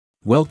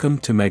Welcome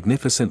to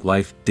Magnificent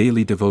Life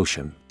Daily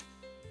Devotion.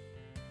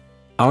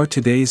 Our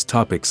today's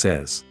topic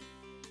says,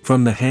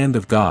 From the Hand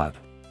of God.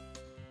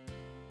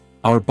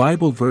 Our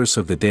Bible verse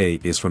of the day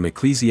is from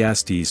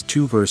Ecclesiastes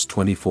 2 verse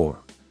 24,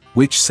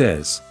 which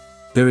says,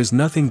 There is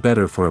nothing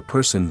better for a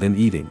person than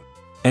eating,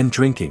 and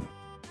drinking,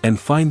 and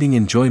finding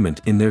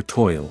enjoyment in their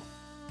toil.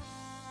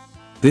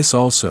 This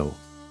also,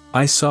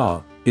 I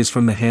saw, is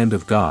from the hand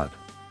of God.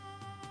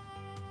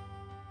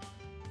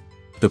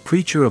 The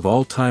preacher of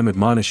all time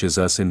admonishes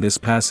us in this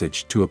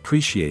passage to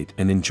appreciate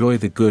and enjoy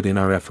the good in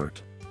our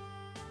effort.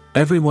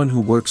 Everyone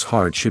who works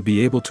hard should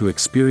be able to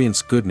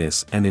experience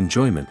goodness and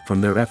enjoyment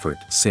from their effort,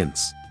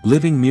 since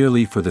living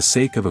merely for the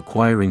sake of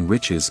acquiring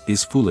riches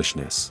is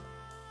foolishness.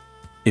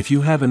 If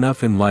you have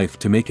enough in life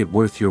to make it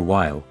worth your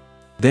while,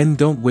 then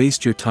don't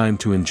waste your time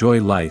to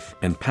enjoy life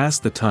and pass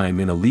the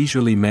time in a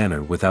leisurely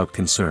manner without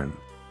concern.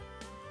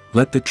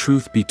 Let the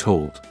truth be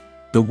told.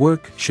 The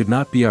work should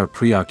not be our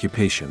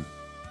preoccupation.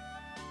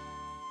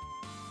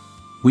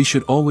 We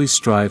should always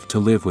strive to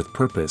live with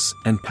purpose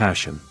and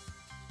passion.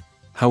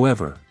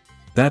 However,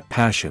 that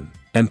passion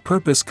and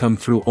purpose come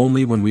through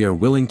only when we are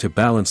willing to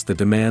balance the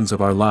demands of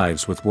our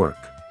lives with work,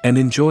 and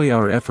enjoy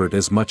our effort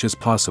as much as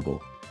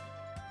possible.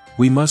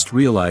 We must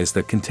realize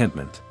that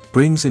contentment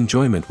brings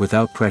enjoyment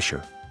without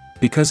pressure,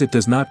 because it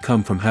does not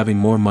come from having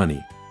more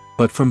money,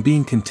 but from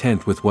being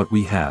content with what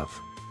we have.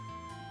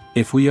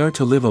 If we are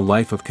to live a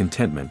life of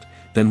contentment,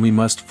 then we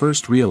must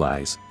first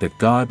realize that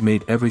God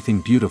made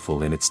everything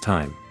beautiful in its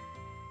time.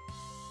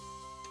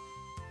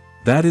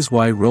 That is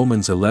why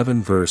Romans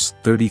 11 verse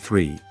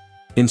 33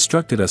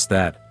 instructed us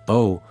that,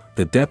 "Oh,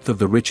 the depth of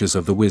the riches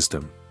of the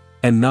wisdom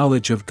and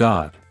knowledge of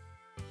God!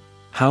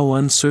 How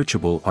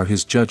unsearchable are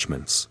his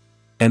judgments,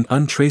 and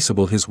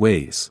untraceable his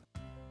ways."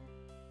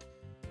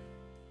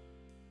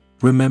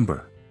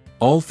 Remember,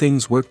 all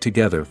things work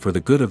together for the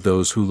good of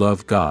those who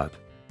love God,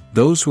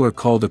 those who are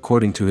called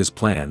according to his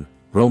plan,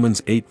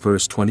 Romans 8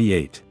 verse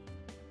 28.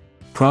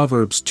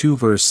 Proverbs 2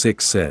 verse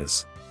 6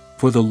 says,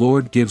 "For the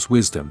Lord gives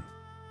wisdom.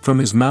 From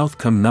his mouth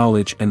come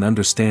knowledge and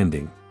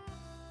understanding."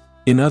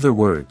 In other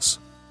words,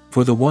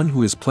 for the one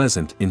who is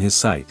pleasant in his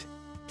sight,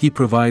 he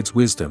provides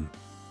wisdom,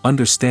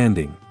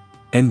 understanding,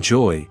 and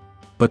joy,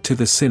 but to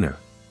the sinner,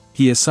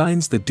 he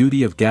assigns the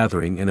duty of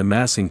gathering and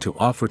amassing to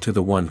offer to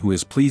the one who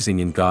is pleasing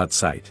in God's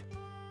sight.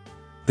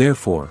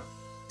 Therefore,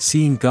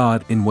 seeing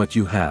God in what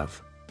you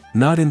have,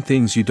 not in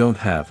things you don't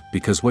have,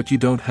 because what you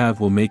don't have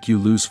will make you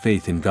lose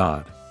faith in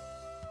God.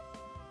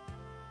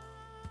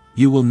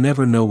 You will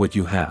never know what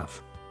you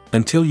have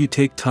until you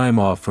take time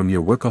off from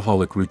your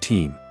workaholic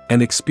routine,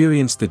 and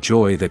experience the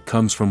joy that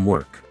comes from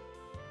work.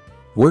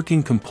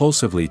 Working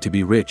compulsively to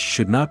be rich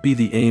should not be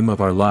the aim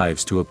of our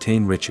lives to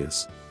obtain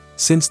riches,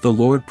 since the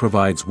Lord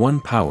provides one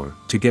power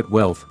to get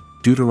wealth,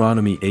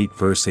 Deuteronomy 8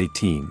 verse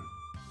 18.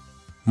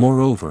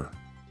 Moreover,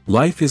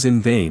 life is in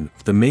vain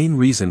if the main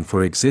reason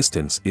for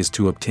existence is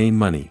to obtain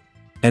money,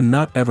 and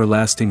not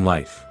everlasting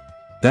life,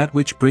 that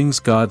which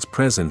brings God's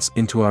presence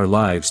into our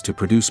lives to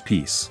produce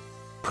peace,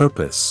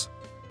 purpose,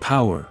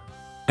 power,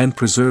 and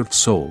preserved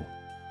soul.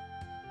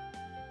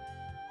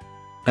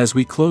 As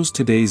we close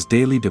today's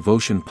daily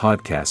devotion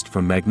podcast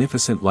from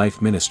Magnificent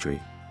Life Ministry,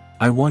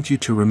 I want you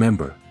to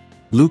remember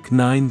Luke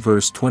 9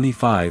 verse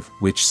 25,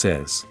 which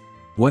says,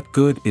 "What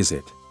good is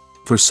it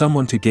for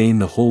someone to gain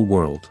the whole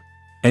world,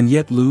 and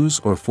yet lose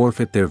or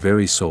forfeit their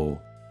very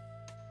soul?"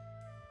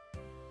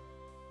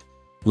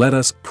 Let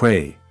us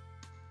pray.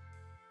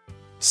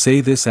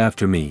 Say this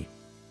after me.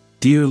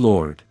 Dear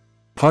Lord,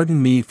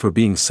 pardon me for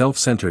being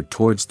self-centered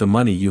towards the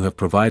money you have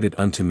provided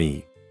unto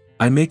me.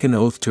 I make an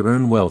oath to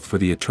earn wealth for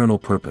the eternal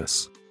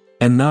purpose,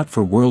 and not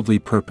for worldly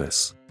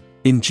purpose.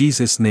 In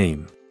Jesus'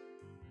 name.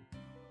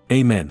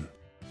 Amen.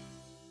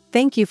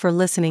 Thank you for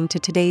listening to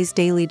today's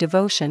daily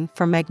devotion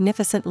from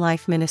Magnificent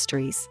Life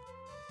Ministries.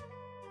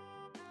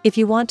 If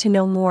you want to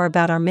know more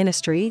about our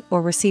ministry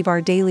or receive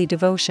our daily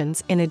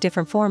devotions in a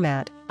different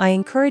format, I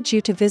encourage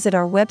you to visit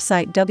our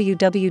website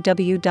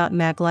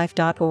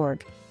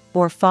www.maglife.org.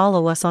 or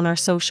follow us on our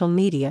social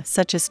media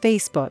such as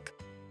Facebook,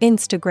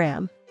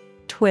 Instagram,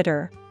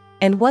 Twitter,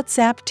 and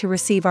WhatsApp to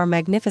receive our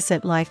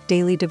Magnificent Life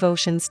daily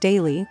devotions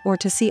daily, or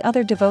to see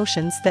other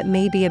devotions that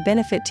may be a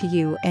benefit to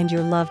you and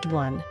your loved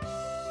one.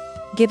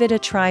 Give it a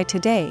try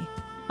today.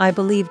 I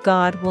believe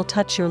God will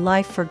touch your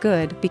life for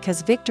good,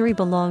 because victory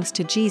belongs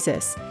to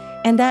Jesus,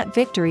 and that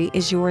victory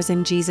is yours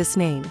in Jesus'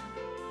 name.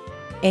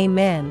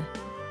 Amen.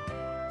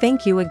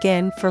 Thank you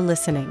again for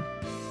listening.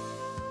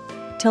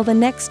 Till the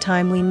next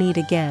time we meet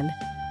again,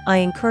 I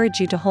encourage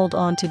you to hold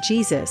on to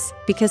Jesus,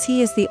 because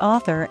he is the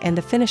author and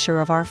the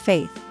finisher of our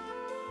faith.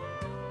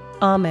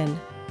 Amen.